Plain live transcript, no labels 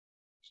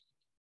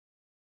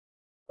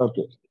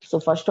Okay. So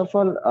first of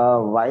all,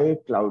 why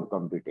cloud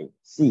computing?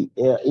 See,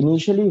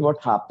 initially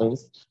what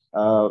happens,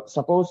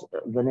 suppose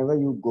whenever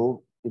you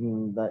go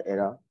in the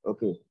era,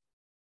 okay,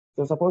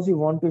 so suppose you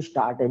want to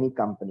start any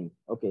company.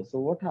 Okay, so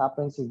what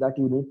happens is that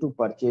you need to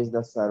purchase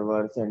the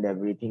servers and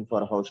everything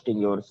for hosting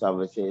your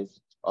services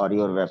or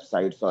your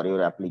websites or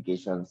your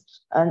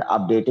applications and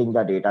updating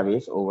the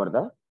database over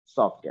the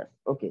software.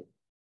 Okay,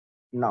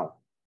 now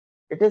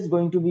it is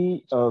going to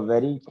be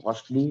very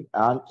costly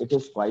and it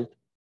is quite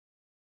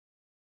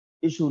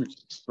issue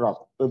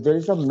prop. So there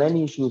is a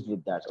many issues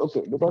with that.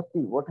 Okay, because see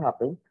what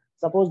happens.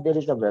 Suppose there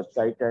is a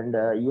website and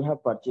you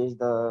have purchased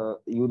the,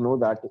 you know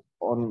that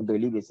on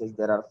daily basis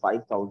there are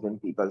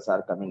 5,000 people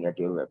are coming at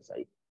your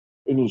website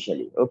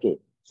initially. Okay,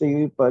 so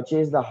you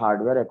purchase the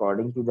hardware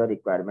according to the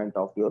requirement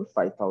of your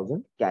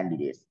 5,000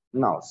 candidates.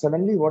 Now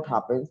suddenly what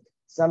happens?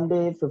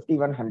 Someday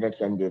 5,100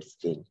 candidates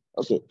came.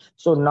 Okay,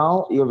 so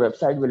now your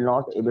website will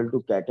not able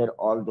to cater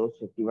all those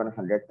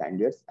 5,100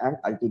 candidates and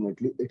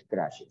ultimately it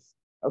crashes.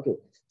 Okay,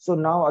 so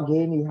now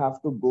again you have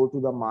to go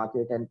to the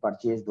market and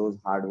purchase those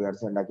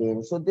hardwares and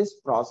again. So this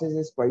process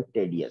is quite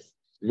tedious,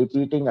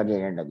 repeating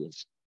again and again.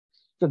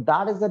 So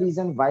that is the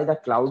reason why the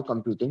cloud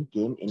computing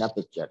came in a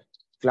picture.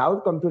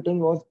 Cloud computing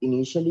was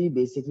initially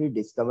basically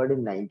discovered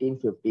in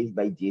 1950s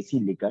by J.C.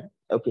 Licker.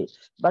 Okay,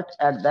 but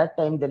at that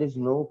time there is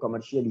no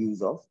commercial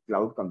use of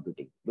cloud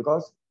computing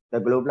because the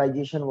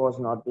globalization was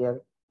not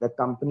there. The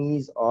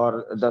companies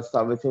or the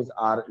services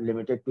are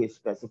limited to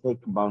specific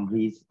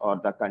boundaries or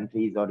the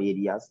countries or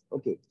areas.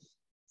 Okay,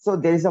 so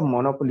there is a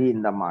monopoly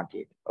in the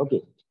market.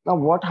 Okay, now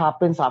what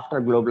happens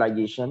after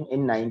globalization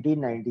in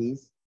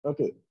 1990s?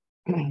 Okay,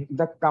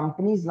 the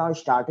companies now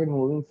started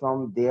moving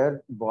from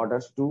their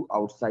borders to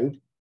outside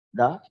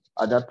the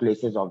other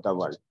places of the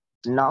world.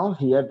 Now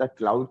here the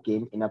cloud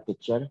came in a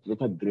picture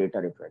with a greater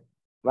effect.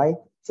 Why?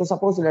 So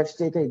suppose let's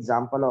take an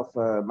example of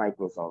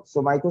Microsoft.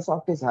 So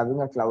Microsoft is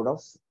having a cloud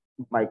of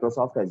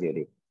Microsoft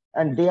Azure,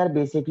 and they are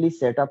basically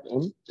set up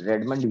in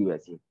Redmond,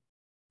 USA.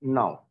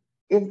 Now,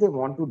 if they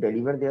want to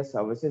deliver their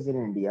services in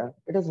India,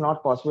 it is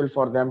not possible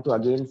for them to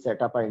again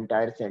set up an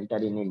entire center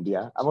in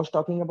India. I was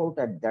talking about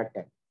at that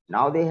time.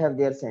 Now they have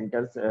their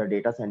centers,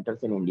 data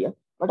centers in India,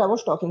 but I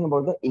was talking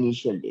about the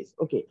initial days.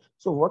 Okay,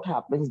 so what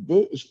happens?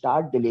 They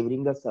start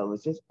delivering the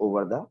services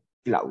over the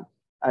cloud.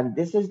 And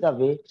this is the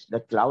way the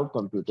cloud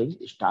computing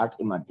start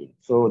emerging.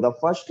 So the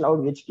first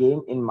cloud which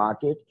came in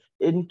market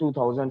in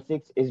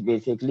 2006 is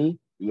basically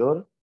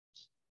your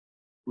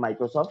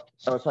Microsoft,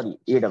 sorry,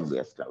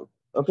 AWS cloud.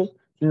 Okay.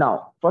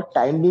 Now, for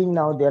time being,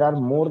 now there are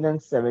more than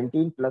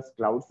 17 plus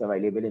clouds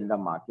available in the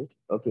market.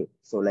 Okay.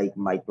 So like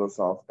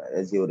Microsoft,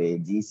 Azure,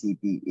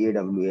 GCP,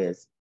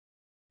 AWS,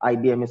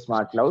 IBM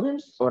Smart Cloud,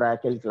 and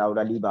Oracle Cloud,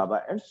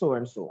 Alibaba, and so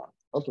on.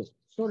 Okay.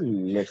 So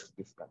let's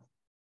discuss.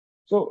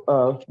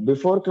 So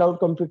before cloud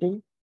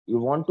computing, you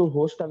want to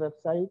host a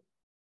website,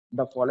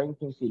 the following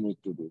things you need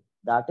to do.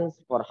 That is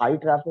for high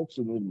traffic,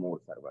 you need more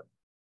servers.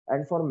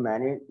 And for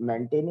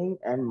maintaining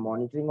and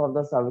monitoring of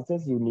the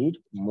services, you need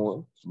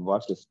more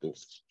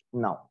workspace.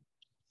 Now,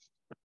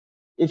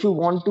 if you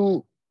want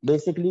to,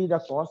 basically the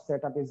cost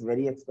setup is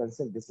very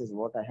expensive. This is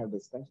what I have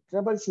discussed.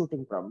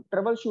 Troubleshooting problem.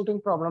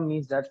 Troubleshooting problem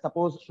means that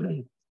suppose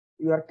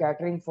you are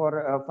catering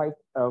for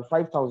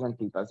 5,000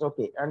 people.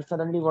 Okay. And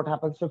suddenly what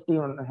happens?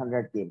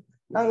 5,100 came.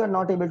 Now you're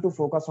not able to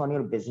focus on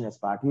your business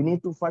part. You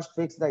need to first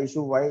fix the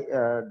issue why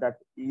that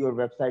your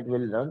website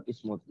will run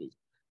smoothly.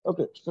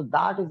 Okay. So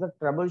that is the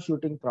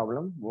troubleshooting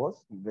problem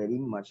was very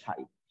much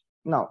high.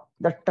 Now,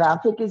 the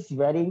traffic is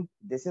varying.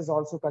 This is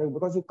also correct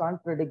because you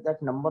can't predict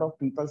that number of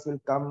people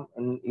will come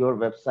in your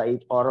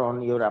website or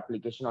on your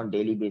application on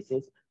daily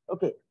basis.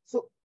 Okay,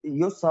 so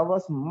your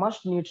servers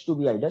must needs to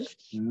be idle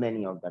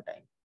many of the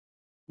time.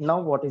 Now,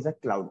 what is a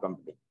cloud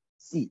computing?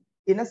 See,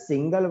 in a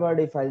single word,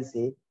 if I'll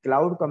say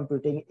cloud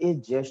computing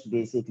is just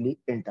basically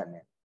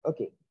internet.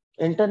 Okay,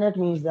 internet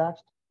means that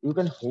you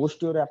can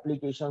host your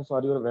applications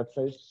or your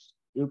websites.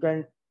 You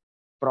can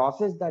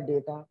process the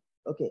data,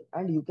 okay,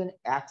 and you can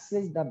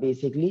access the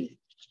basically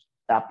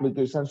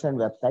applications and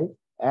website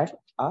at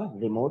a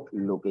remote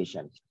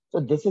location. So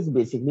this is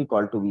basically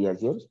called to be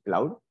as your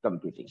cloud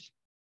computing.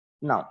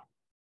 Now,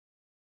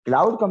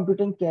 cloud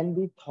computing can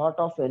be thought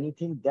of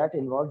anything that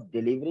involves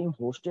delivering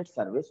hosted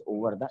service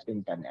over the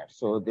internet.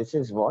 So this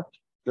is what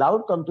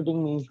cloud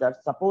computing means,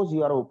 that suppose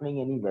you are opening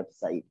any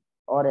website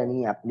or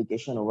any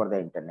application over the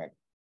internet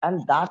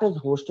and that is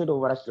hosted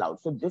over a cloud.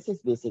 So this is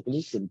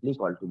basically simply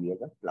called to be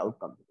as a cloud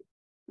computing.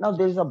 Now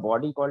there is a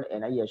body called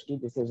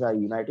NIST. This is a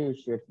United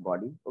States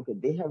body. Okay,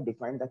 they have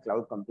defined the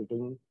cloud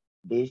computing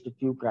based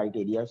few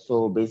criteria.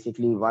 So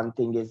basically one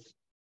thing is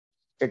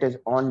it is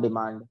on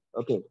demand.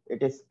 Okay,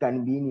 it is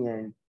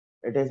convenient,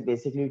 it is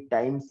basically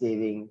time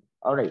saving.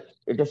 All right,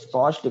 it is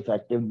cost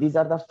effective. These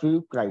are the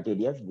few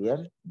criteria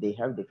where they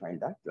have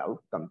defined the cloud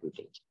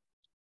computing.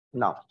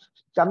 Now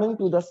coming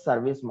to the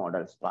service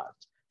models part.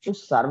 So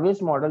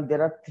service model,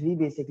 there are three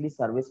basically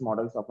service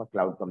models of a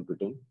cloud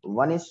computing.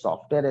 One is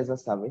software as a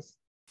service,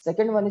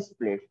 second one is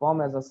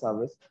platform as a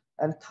service,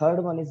 and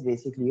third one is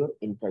basically your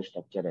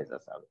infrastructure as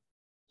a service.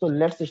 So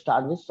let's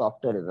start with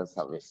software as a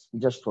service.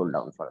 Just hold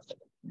down for a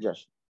second.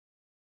 Just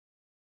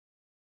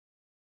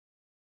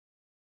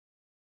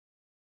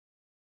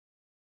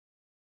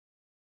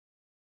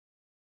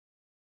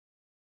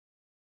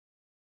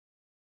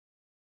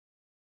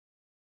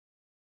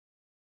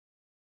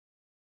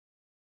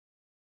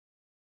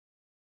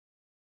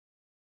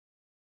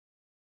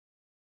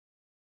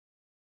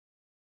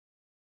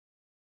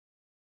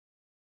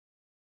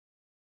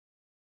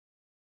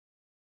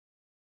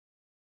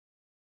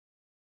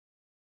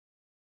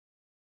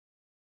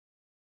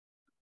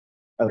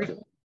okay.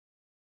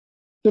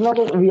 So now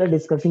that we are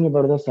discussing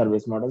about the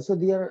service model. So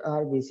there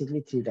are basically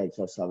three types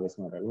of service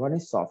model. One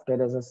is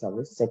software as a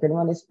service. Second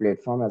one is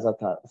platform as a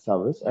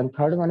service, and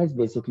third one is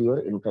basically your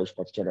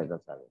infrastructure as a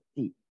service.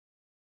 See,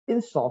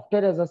 in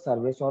software as a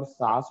service or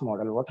SaaS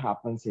model, what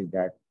happens is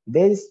that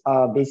there is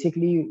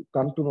basically you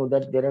come to know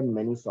that there are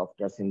many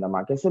softwares in the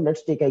market. So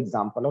let's take an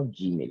example of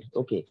Gmail.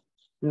 Okay.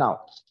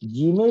 Now,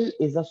 Gmail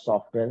is a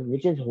software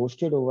which is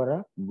hosted over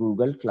a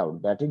Google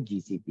Cloud, that is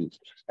GCP.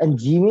 And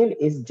Gmail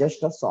is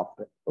just a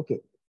software.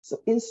 Okay. So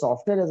in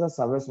software as a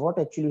service, what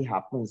actually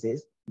happens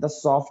is the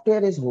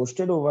software is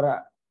hosted over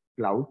a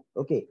cloud.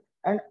 Okay.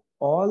 And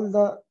all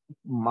the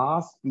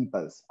mass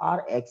peoples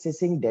are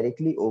accessing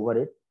directly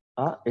over it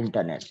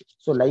internet.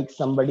 So like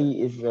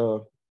somebody is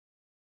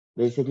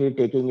basically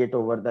taking it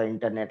over the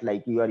internet,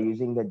 like you are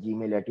using the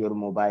Gmail at your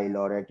mobile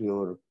or at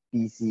your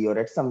PC or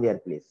at somewhere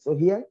place. So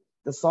here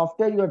the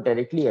software you are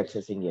directly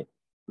accessing it.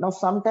 Now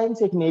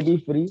sometimes it may be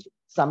free,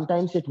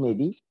 sometimes it may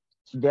be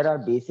there are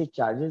basic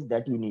charges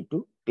that you need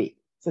to pay.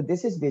 So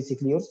this is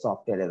basically your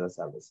software as a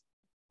service.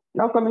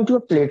 Now coming to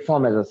a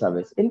platform as a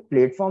service. In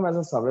platform as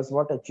a service,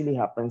 what actually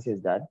happens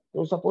is that,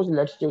 so suppose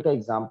let's take an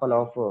example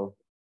of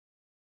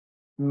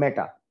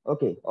Meta,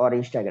 okay, or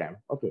Instagram,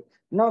 okay.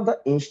 Now the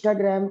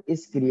Instagram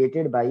is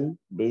created by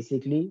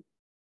basically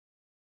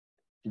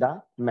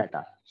the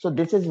Meta. So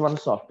this is one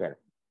software.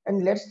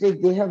 And let's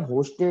take they have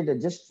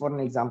hosted, just for an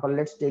example,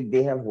 let's take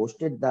they have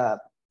hosted the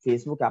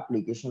Facebook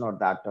application or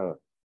that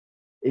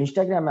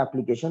Instagram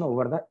application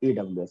over the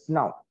AWS.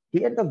 Now,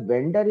 here the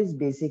vendor is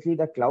basically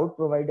the cloud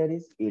provider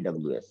is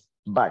AWS,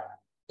 but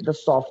the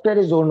software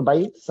is owned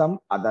by some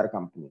other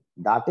company.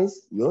 That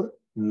is your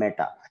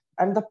Meta.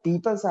 And the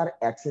peoples are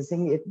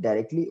accessing it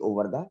directly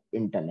over the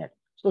internet.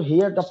 So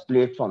here the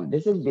platform,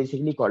 this is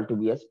basically called to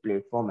be as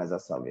platform as a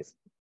service.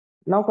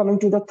 Now coming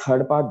to the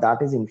third part,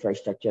 that is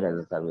infrastructure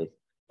as a service.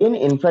 In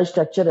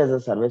infrastructure as a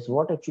service,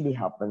 what actually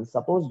happens?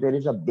 Suppose there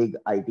is a big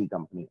IT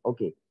company,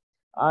 okay,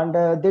 and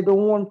they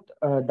don't want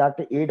that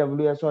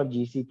AWS or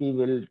GCP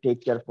will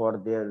take care for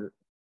their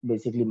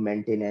basically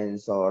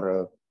maintenance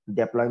or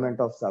deployment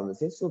of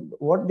services. So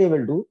what they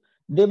will do,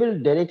 they will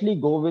directly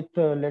go with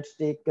let's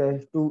take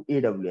to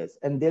AWS,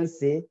 and they'll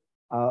say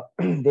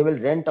they will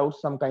rent out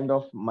some kind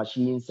of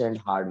machines and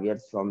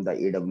hardwares from the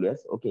AWS,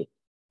 okay,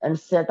 and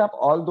set up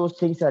all those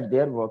things at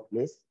their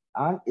workplace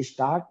and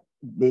start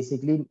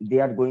basically they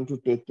are going to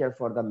take care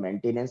for the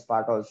maintenance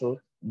part also.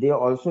 They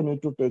also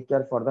need to take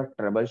care for the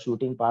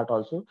troubleshooting part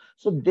also.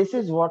 So this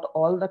is what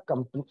all the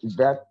company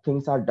that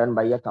things are done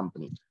by a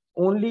company.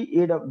 Only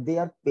they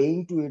are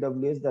paying to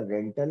AWS the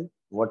rental,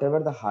 whatever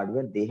the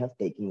hardware they have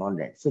taken on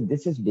rent. So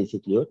this is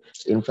basically your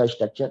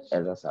infrastructure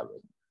as a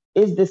service.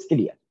 Is this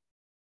clear?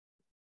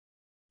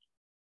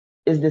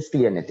 Is this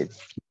clear, Nitin?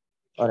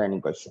 Or any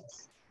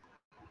questions?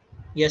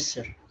 Yes,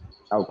 sir.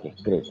 Okay,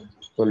 great.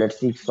 So let's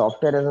see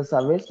software as a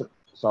service,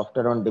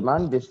 software on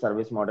demand. This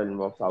service model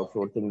involves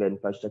outsourcing the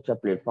infrastructure,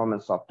 platform,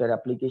 and software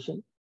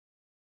application.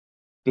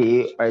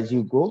 Pay as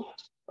you go,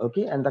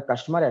 okay, and the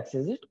customer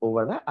access it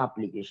over the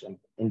application.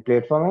 In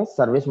platform as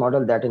service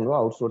model that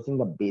involve outsourcing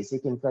the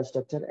basic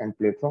infrastructure and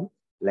platform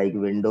like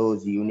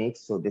Windows, Unix.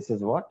 So this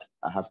is what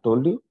I have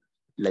told you,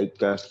 like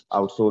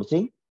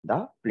outsourcing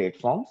the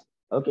platforms,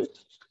 okay,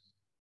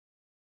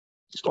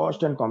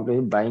 cost and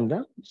complexity buying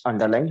the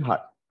underlying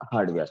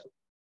hardware.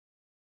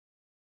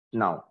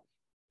 Now,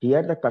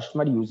 here the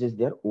customer uses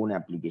their own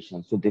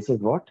application. So this is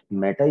what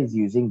Meta is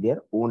using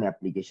their own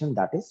application,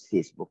 that is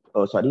Facebook,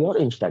 sorry, or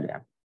Instagram.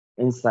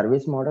 In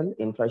service model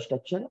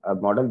infrastructure, a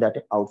model that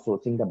is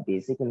outsourcing the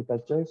basic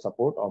infrastructure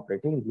support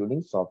operating,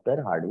 including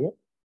software, hardware,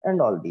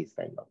 and all these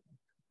kind of.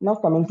 Now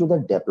coming to the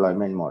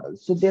deployment model.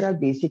 So there are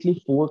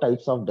basically four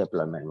types of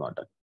deployment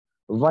model.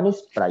 One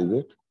is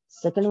private,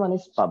 second one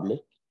is public,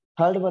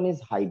 third one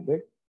is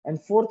hybrid,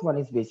 and fourth one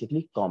is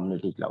basically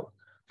community cloud.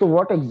 So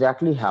what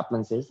exactly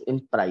happens is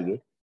in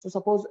private. So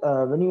suppose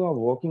when you are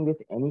working with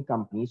any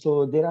company,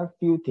 so there are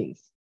few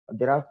things.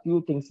 There are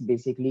few things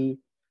basically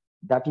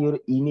that your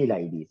email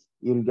IDs,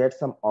 you'll get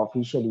some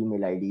official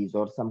email IDs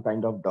or some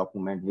kind of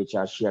document which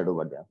are shared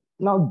over there.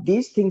 Now,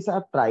 these things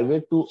are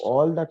private to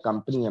all the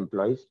company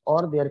employees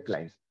or their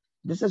clients.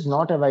 This is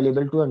not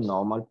available to a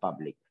normal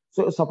public.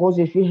 So suppose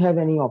if you have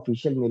any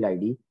official mail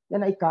ID,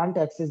 then I can't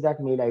access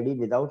that mail ID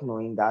without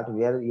knowing that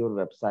where your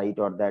website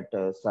or that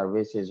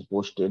service is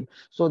hosted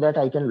so that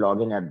I can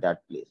log in at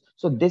that place.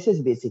 So this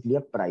is basically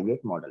a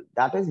private model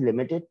that is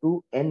limited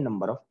to n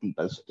number of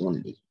people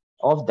only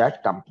of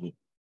that company.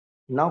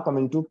 Now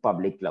coming to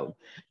public cloud.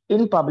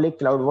 In public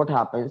cloud, what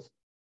happens?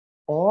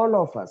 All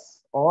of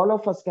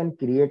us can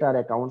create our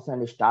accounts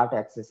and start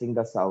accessing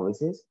the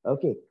services.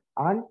 Okay.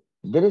 And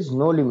there is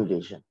no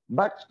limitation,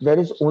 but there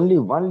is only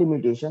one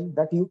limitation,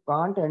 that you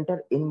can't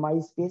enter in my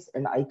space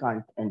and I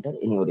can't enter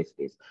in your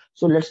space.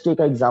 So let's take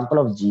an example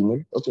of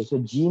Gmail. Okay, so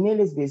Gmail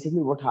is basically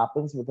what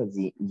happens with a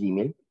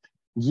Gmail.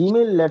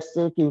 Gmail, let's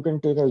say you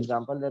can take an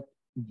example that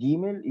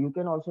Gmail, you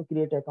can also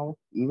create account,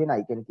 even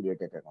I can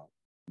create an account.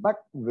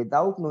 But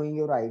without knowing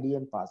your ID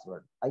and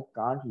password, I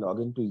can't log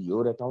into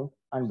your account.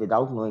 And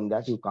without knowing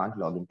that, you can't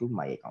log into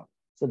my account.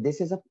 So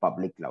this is a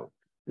public cloud.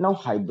 Now,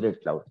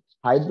 hybrid cloud.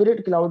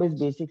 Hybrid cloud is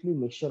basically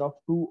mixture of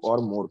two or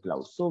more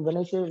clouds. So when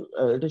I say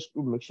it is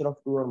two mixture of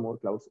two or more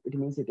clouds, it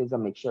means it is a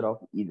mixture of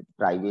either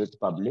private,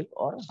 public,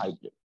 or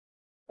hybrid.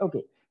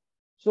 Okay.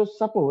 So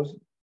suppose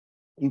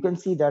you can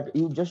see that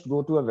you just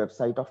go to a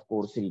website of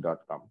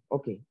coursry.com.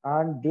 Okay,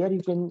 and there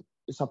you can,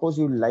 suppose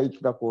you like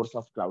the course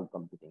of cloud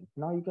computing.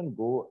 Now you can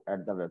go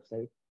at the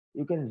website,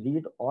 you can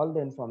read all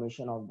the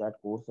information of that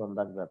course on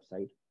that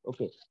website.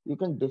 Okay, you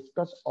can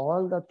discuss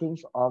all the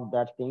things of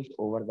that things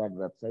over that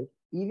website.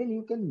 Even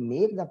you can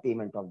make the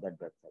payment of that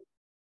website.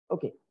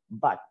 Okay,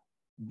 but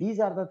these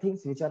are the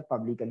things which are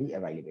publicly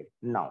available.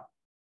 Now,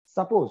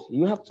 suppose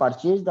you have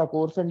purchased the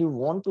course and you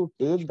want to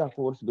take the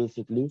course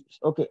basically,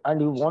 okay, and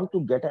you want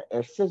to get a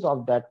access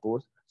of that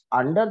course.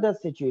 Under the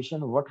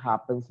situation, what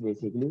happens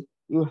basically,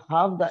 you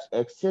have the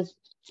access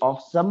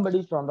of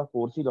somebody from the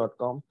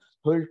coursey.com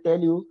who will tell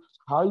you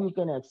how you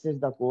can access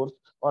the course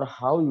or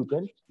how you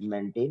can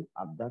maintain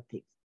up the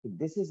things. So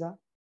this is a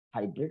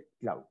hybrid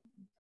cloud.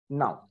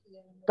 Now,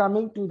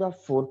 coming to the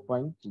fourth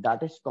point,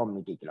 that is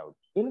community cloud.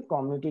 In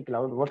community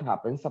cloud, what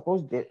happens?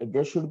 Suppose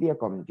there should be a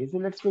community. So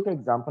let's take an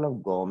example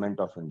of government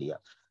of India.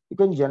 You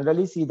can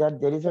generally see that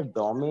there is a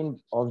domain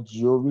of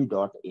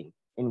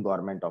gov.in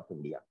government of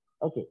India.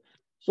 Okay.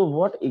 So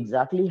what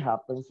exactly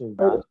happens is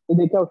और that, ये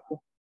देखा उसको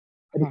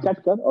हाँ, restart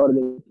कर और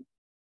देख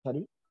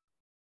sorry,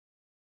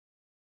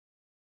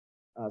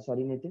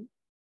 sorry, Nitin.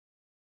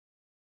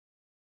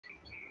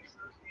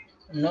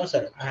 No,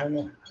 sir. I have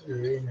no.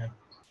 Really not.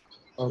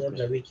 Sir,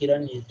 Okay. Ravi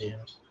Kiran is there.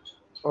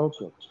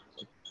 Okay.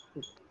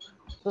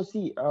 So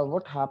see,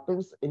 what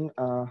happens in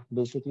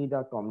basically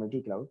the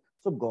community cloud.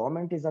 So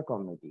government is a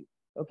community.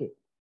 Okay.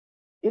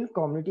 In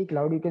community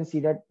cloud, you can see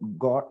that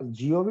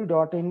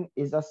gov.in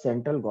is a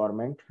central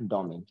government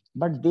domain,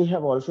 but they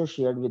have also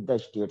shared with the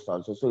states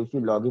also. So if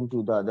you log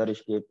into the other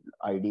state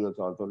IDs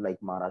also, like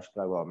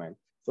Maharashtra government,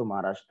 so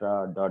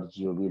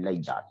maharashtra.gov,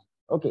 like that.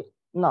 Okay.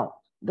 Now,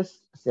 the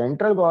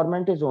central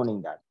government is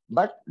owning that,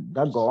 but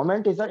the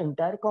government is an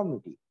entire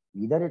community.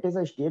 Either it is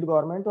a state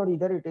government or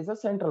either it is a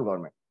central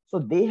government. So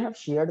they have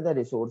shared the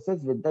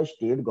resources with the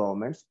state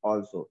governments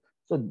also.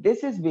 So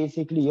this is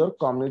basically your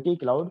community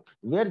cloud,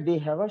 where they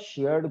have a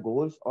shared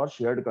goals or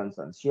shared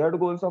concerns. Shared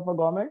goals of a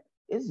government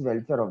is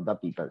welfare of the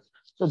people.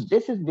 So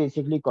this is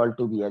basically called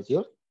to be as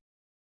your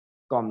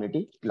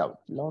community cloud.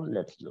 Now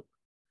let's look.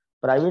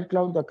 Private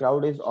cloud, the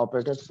cloud is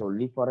operated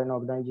solely for an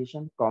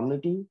organization.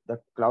 Community, the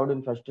cloud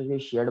infrastructure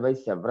is shared by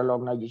several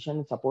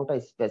organizations, support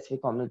a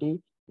specific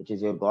community, which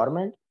is your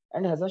government,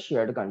 and has a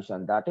shared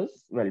concern, that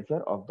is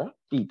welfare of the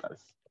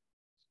peoples.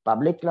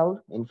 Public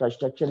cloud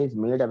infrastructure is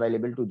made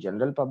available to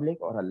general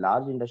public or a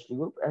large industry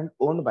group and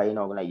owned by an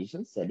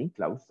organization selling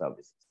cloud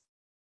services.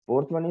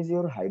 Fourth one is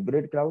your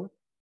hybrid cloud,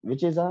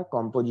 which is a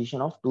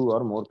composition of two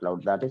or more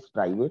clouds, that is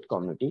private,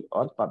 community,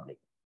 or public.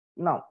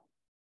 Now,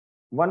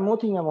 one more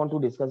thing I want to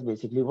discuss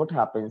basically what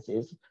happens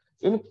is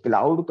in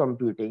cloud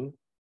computing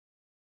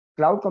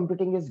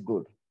is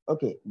good.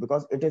 Okay,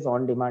 because it is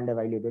on demand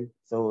available.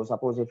 So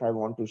suppose if I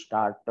want to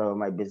start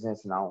my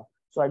business now,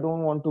 so I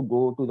don't want to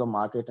go to the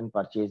market and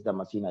purchase the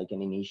machine. I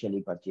can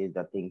initially purchase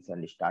the things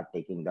and start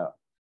taking the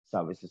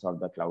services of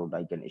the cloud.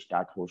 I can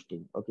start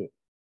hosting. Okay,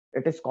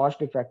 it is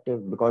cost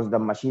effective because the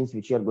machines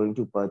which you are going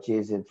to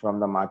purchase it from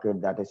the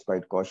market, that is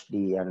quite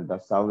costly, and the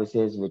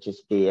services which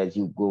is pay as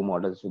you go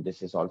model, so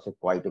this is also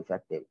quite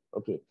effective.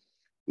 Okay,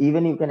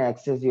 even you can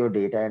access your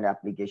data and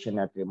application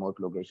at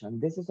remote location.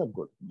 This is a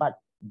good, but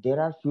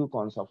there are few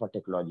cons of a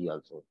technology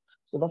also.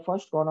 So the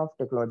first con of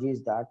technology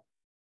is that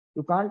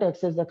you can't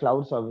access the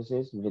cloud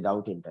services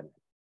without internet.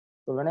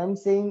 So when I'm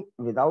saying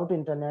without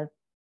internet,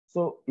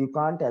 so you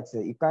can't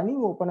access. Can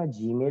you open a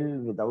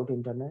Gmail without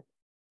internet?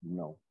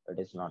 No, it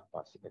is not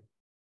possible.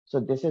 So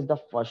this is the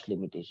first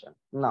limitation.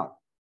 Now,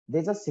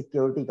 there's a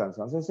security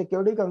concern. So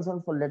security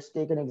concern for, let's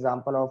take an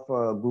example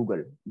of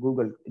Google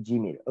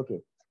Gmail.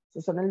 Okay. So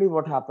suddenly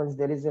what happens?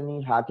 There is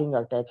any hacking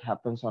attack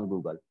happens on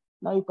Google.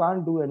 Now you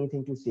can't do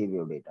anything to save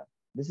your data.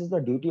 This is the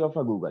duty of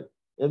a Google.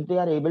 If they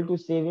are able to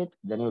save it,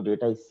 then your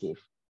data is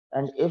safe.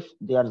 And if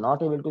they are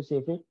not able to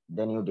save it,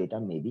 then your data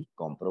may be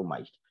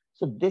compromised.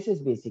 So this is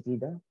basically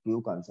the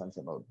few concerns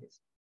about this.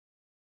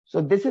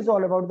 So this is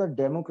all about the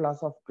demo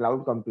class of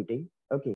cloud computing. Okay.